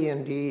holy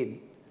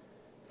indeed.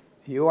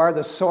 You are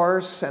the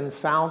source and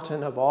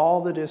fountain of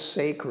all that is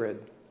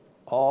sacred,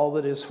 all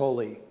that is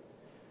holy.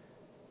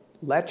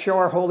 Let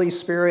your Holy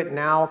Spirit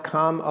now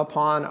come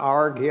upon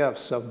our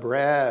gifts of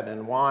bread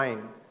and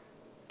wine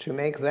to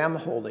make them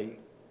holy,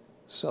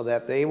 so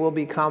that they will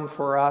become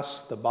for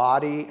us the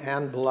body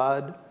and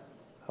blood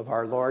of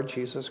our Lord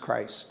Jesus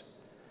Christ.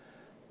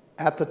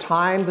 At the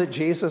time that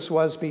Jesus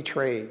was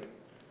betrayed,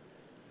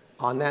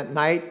 on that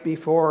night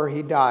before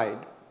he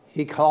died,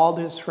 he called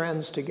his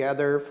friends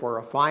together for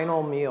a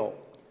final meal.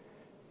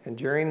 And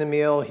during the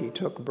meal, he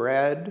took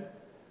bread,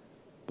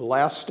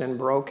 blessed and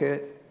broke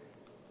it,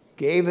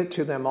 gave it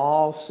to them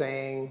all,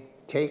 saying,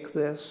 "Take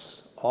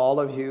this, all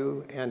of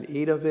you, and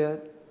eat of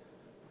it,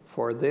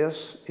 for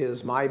this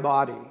is my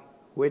body,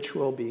 which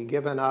will be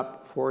given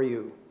up for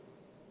you."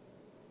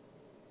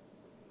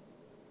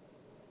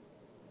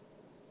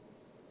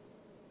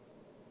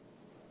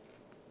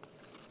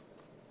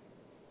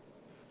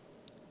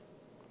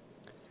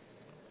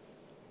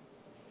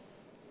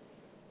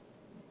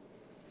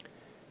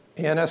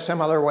 In a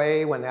similar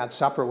way, when that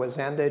supper was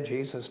ended,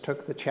 Jesus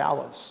took the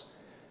chalice,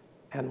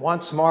 and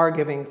once more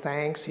giving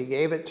thanks, he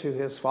gave it to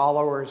his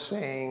followers,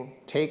 saying,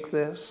 "Take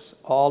this,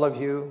 all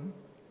of you,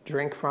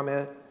 drink from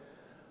it,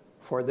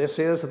 for this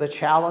is the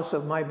chalice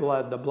of my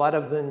blood, the blood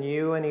of the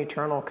new and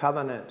eternal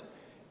covenant.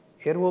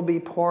 It will be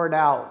poured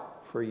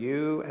out for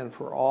you and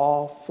for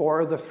all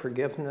for the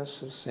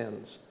forgiveness of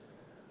sins.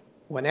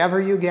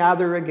 Whenever you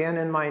gather again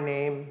in my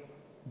name,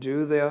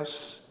 do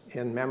this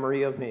in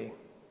memory of me."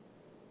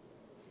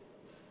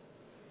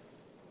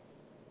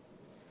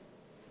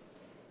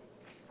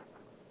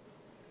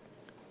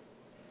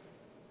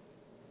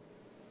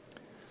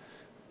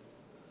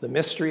 The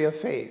mystery of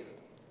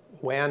faith.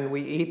 When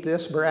we eat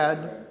this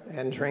bread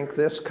and drink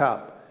this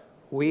cup,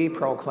 we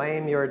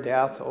proclaim your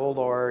death, O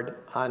Lord,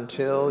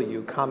 until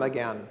you come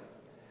again.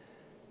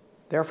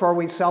 Therefore,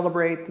 we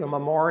celebrate the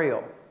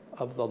memorial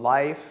of the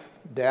life,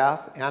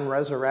 death, and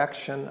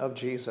resurrection of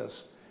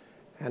Jesus.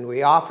 And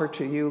we offer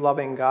to you,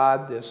 loving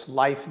God, this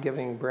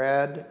life-giving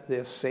bread,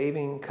 this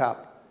saving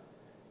cup.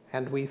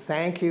 And we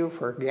thank you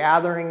for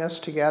gathering us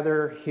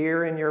together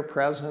here in your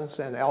presence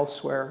and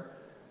elsewhere,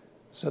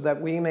 so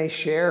that we may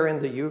share in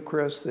the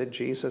Eucharist that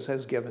Jesus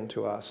has given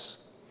to us.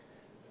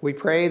 We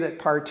pray that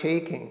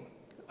partaking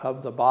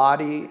of the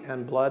body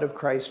and blood of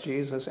Christ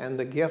Jesus and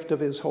the gift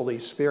of his Holy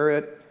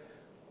Spirit,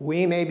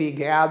 we may be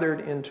gathered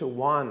into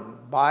one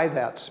by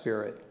that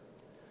Spirit.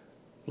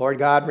 Lord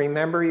God,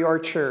 remember your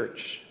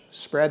church,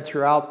 spread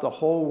throughout the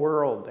whole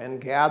world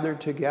and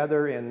gathered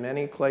together in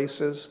many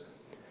places.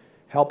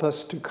 Help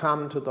us to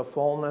come to the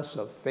fullness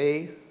of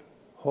faith,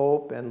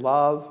 hope, and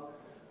love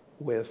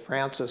with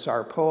Francis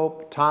our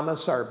Pope,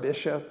 Thomas our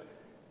Bishop,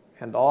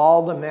 and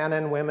all the men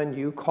and women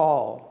you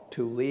call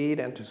to lead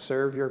and to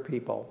serve your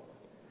people.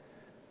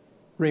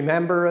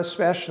 Remember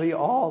especially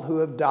all who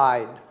have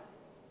died,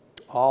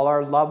 all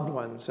our loved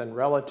ones and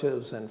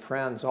relatives and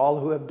friends, all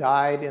who have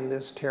died in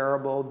this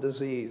terrible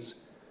disease.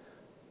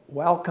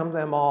 Welcome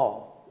them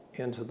all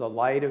into the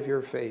light of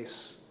your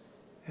face,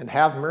 and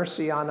have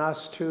mercy on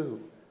us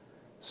too,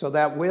 so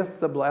that with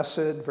the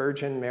Blessed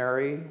Virgin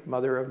Mary,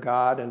 Mother of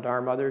God, and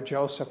our mother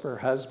Joseph, her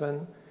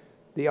husband,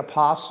 the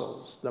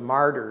apostles, the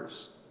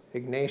martyrs,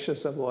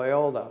 Ignatius of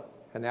Loyola,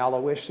 and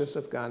Aloysius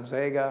of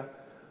Gonzaga,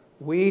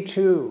 we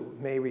too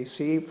may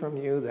receive from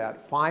you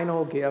that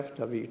final gift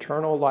of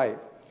eternal life,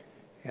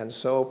 and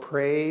so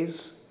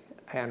praise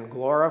and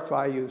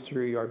glorify you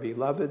through your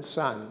beloved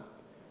Son,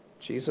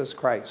 Jesus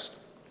Christ.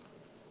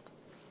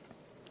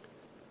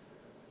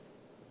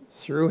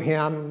 Through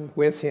him,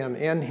 with him,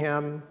 in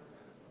him,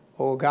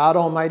 O God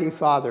Almighty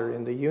Father,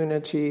 in the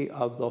unity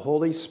of the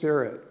Holy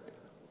Spirit,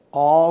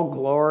 all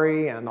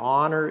glory and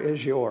honor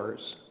is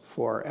yours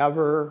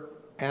forever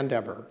and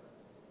ever.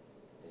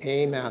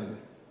 Amen.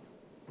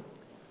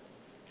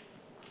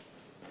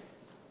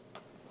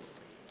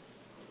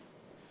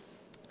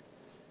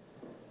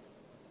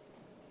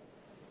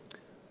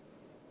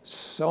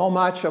 So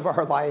much of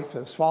our life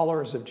as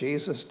followers of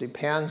Jesus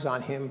depends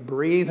on him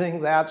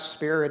breathing that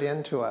Spirit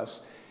into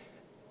us,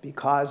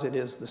 because it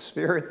is the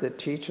Spirit that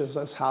teaches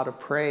us how to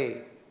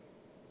pray,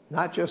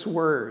 not just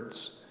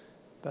words,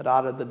 but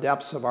out of the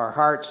depths of our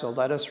hearts. So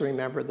let us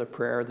remember the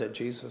prayer that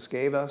Jesus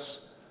gave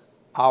us.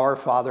 Our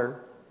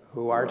Father,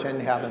 who art in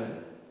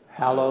heaven,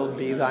 hallowed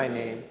be thy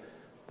name.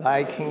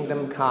 Thy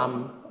kingdom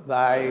come,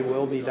 thy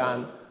will be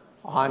done,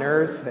 on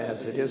earth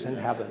as it is in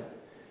heaven.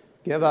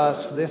 Give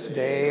us this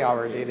day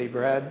our daily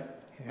bread,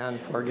 and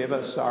forgive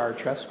us our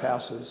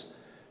trespasses,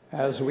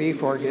 as we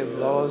forgive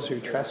those who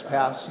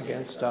trespass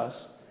against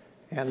us.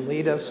 And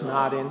lead us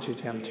not into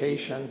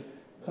temptation,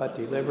 but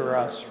deliver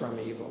us from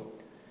evil.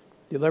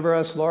 Deliver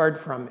us, Lord,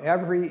 from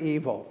every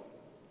evil.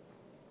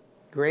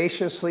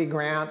 Graciously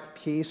grant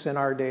peace in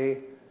our day,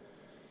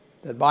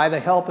 that by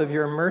the help of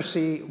your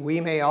mercy we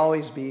may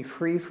always be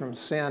free from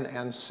sin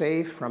and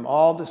safe from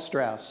all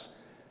distress,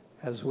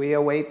 as we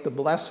await the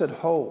blessed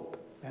hope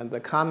and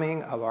the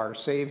coming of our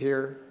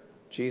Savior,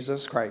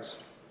 Jesus Christ.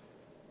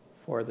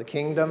 For the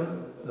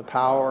kingdom, the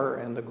power,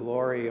 and the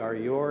glory are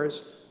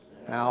yours,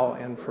 now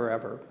and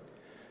forever.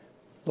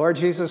 Lord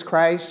Jesus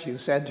Christ, you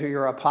said to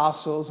your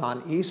apostles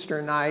on Easter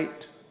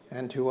night,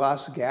 and to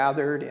us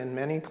gathered in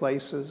many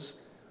places,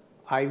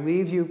 I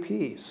leave you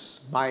peace,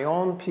 my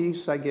own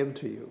peace I give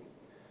to you.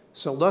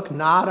 So look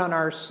not on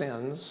our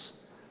sins,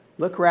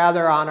 look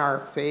rather on our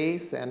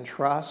faith and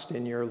trust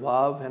in your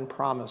love and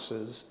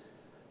promises,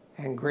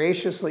 and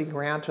graciously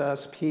grant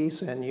us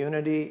peace and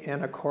unity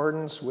in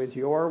accordance with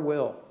your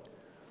will,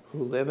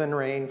 who live and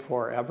reign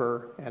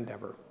forever and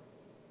ever.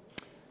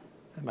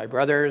 And my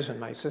brothers and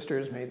my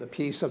sisters, may the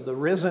peace of the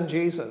risen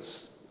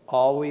Jesus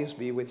always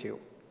be with you.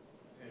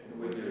 And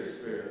with your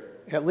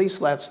spirit. At least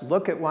let's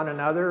look at one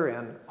another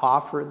and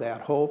offer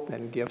that hope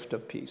and gift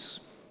of peace.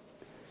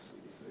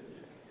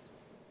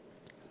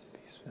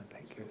 Peace,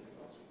 thank you.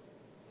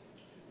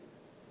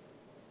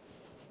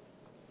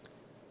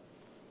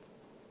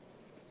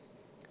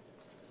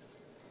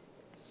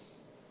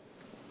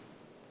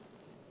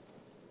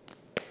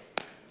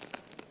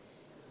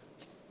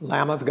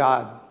 Lamb of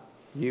God,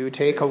 you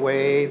take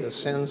away the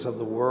sins of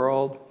the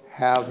world,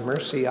 have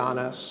mercy on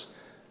us.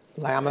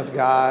 Lamb of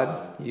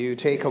God, you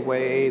take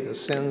away the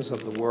sins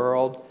of the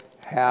world,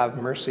 have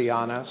mercy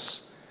on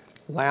us.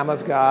 Lamb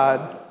of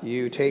God,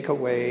 you take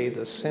away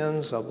the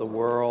sins of the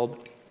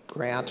world,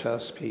 grant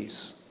us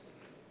peace.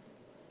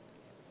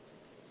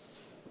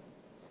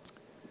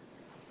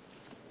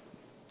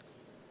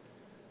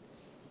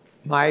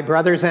 My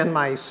brothers and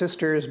my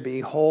sisters,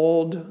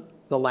 behold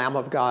the Lamb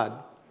of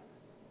God,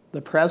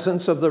 the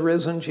presence of the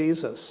risen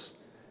Jesus,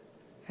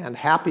 and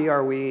happy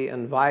are we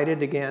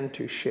invited again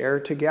to share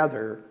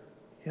together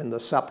in the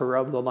supper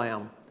of the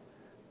Lamb.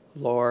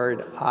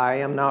 Lord, I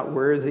am not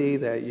worthy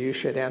that you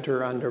should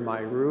enter under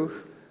my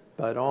roof,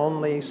 but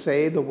only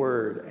say the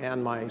word,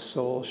 and my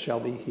soul shall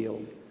be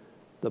healed.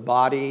 The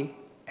body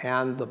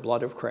and the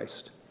blood of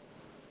Christ.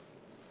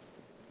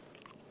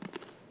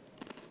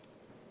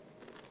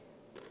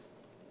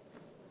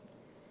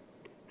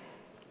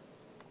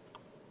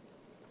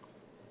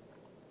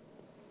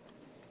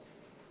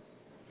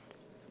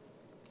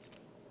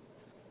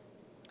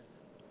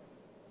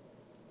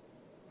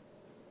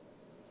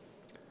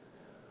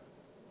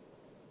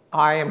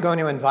 I am going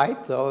to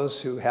invite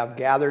those who have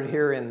gathered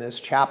here in this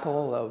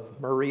chapel of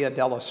Maria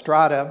della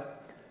Strada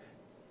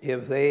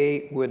if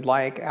they would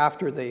like,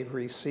 after they've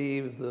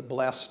received the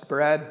blessed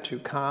bread, to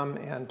come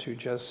and to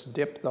just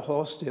dip the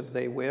host, if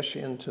they wish,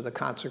 into the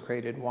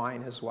consecrated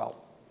wine as well.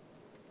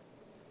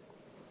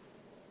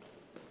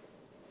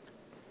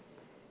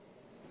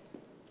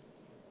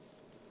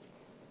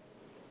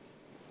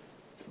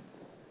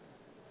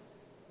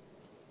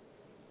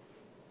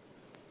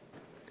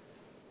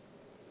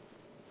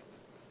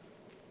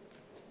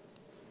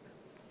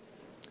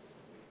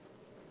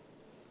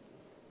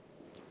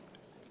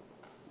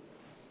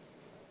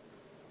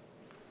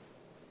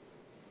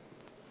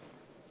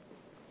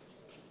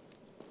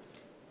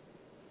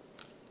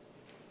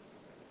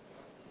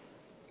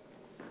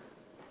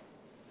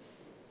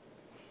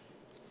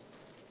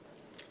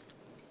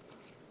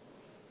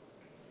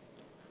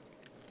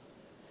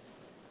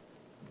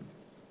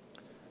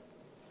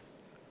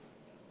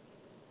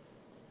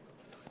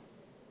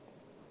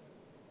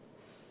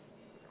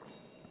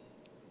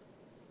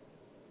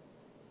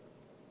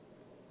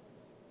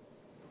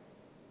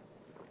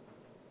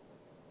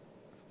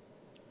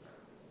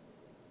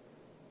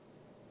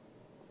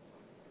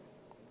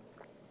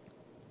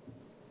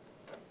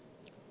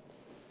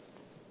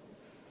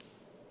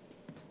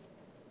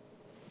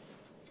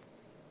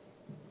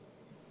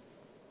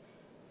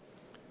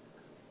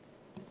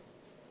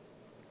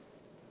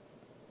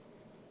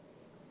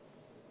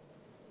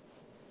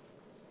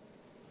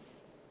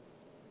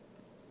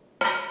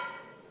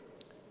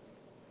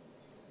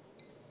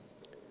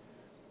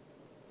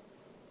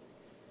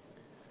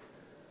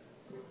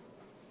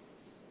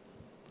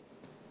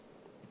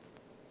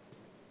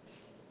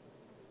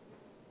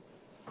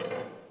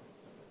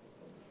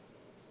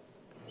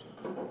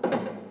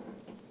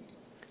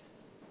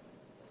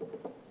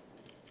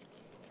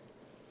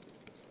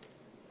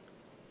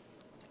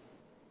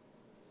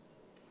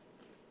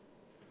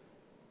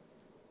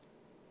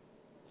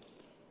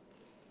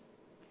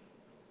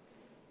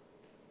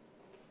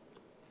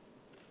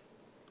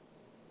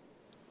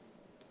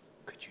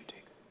 Could you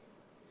take?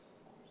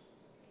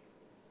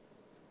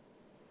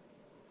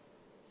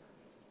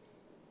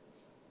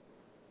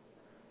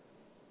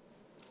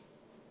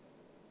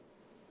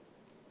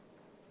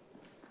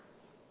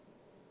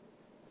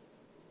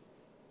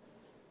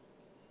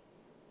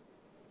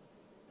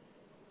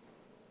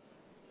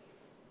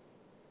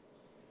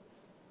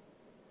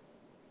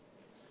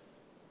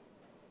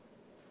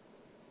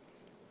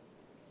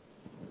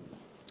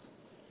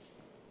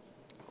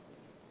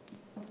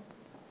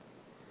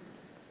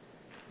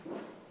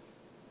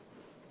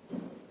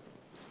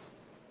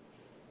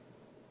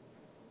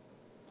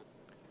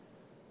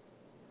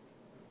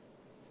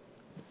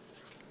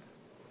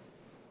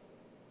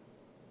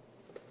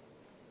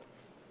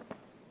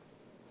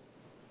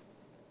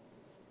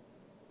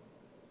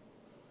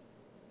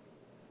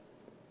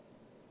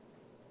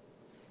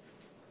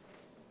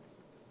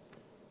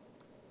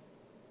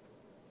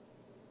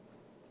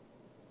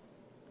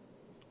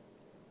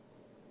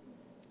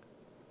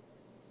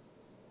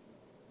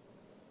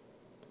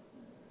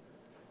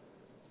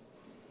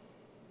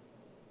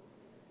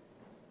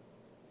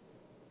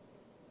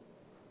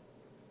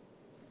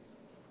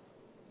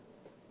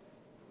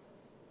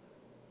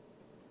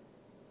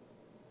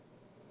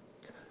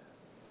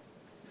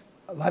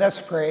 Let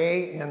us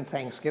pray in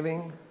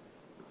thanksgiving.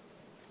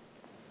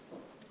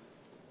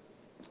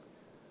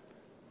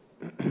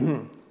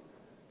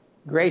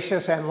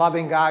 Gracious and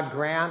loving God,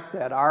 grant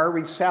that our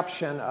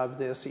reception of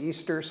this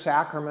Easter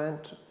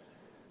sacrament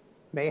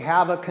may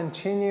have a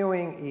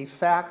continuing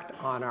effect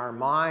on our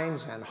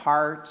minds and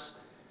hearts,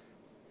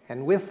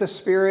 and with the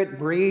Spirit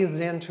breathed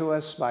into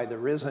us by the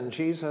risen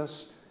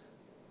Jesus,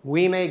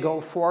 we may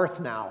go forth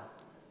now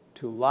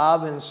to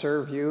love and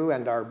serve you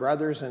and our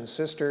brothers and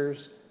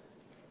sisters.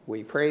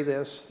 We pray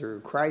this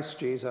through Christ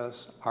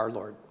Jesus our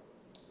Lord.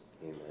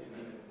 Amen.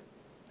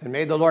 And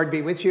may the Lord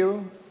be with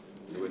you.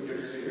 And with your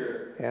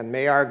spirit. And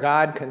may our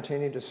God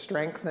continue to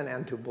strengthen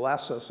and to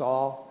bless us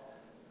all,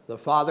 the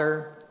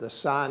Father, the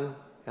Son,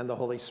 and the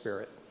Holy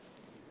Spirit.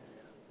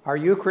 Our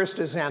Eucharist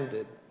is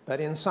ended, but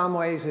in some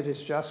ways it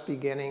is just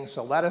beginning,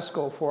 so let us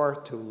go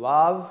forth to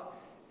love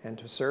and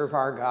to serve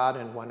our God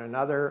and one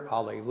another.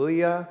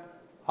 Alleluia,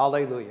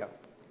 alleluia.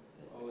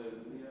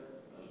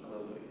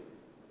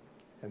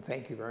 And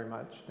thank you very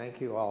much. Thank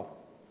you all.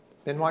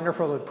 Been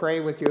wonderful to pray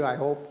with you. I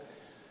hope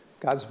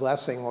God's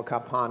blessing will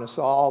come upon us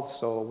all.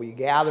 So we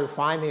gather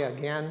finally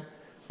again,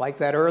 like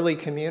that early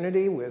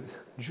community, with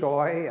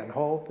joy and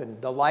hope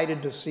and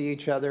delighted to see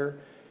each other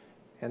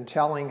and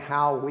telling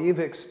how we've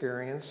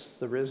experienced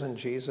the risen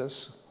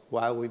Jesus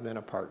while we've been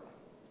apart.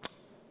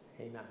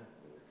 Amen.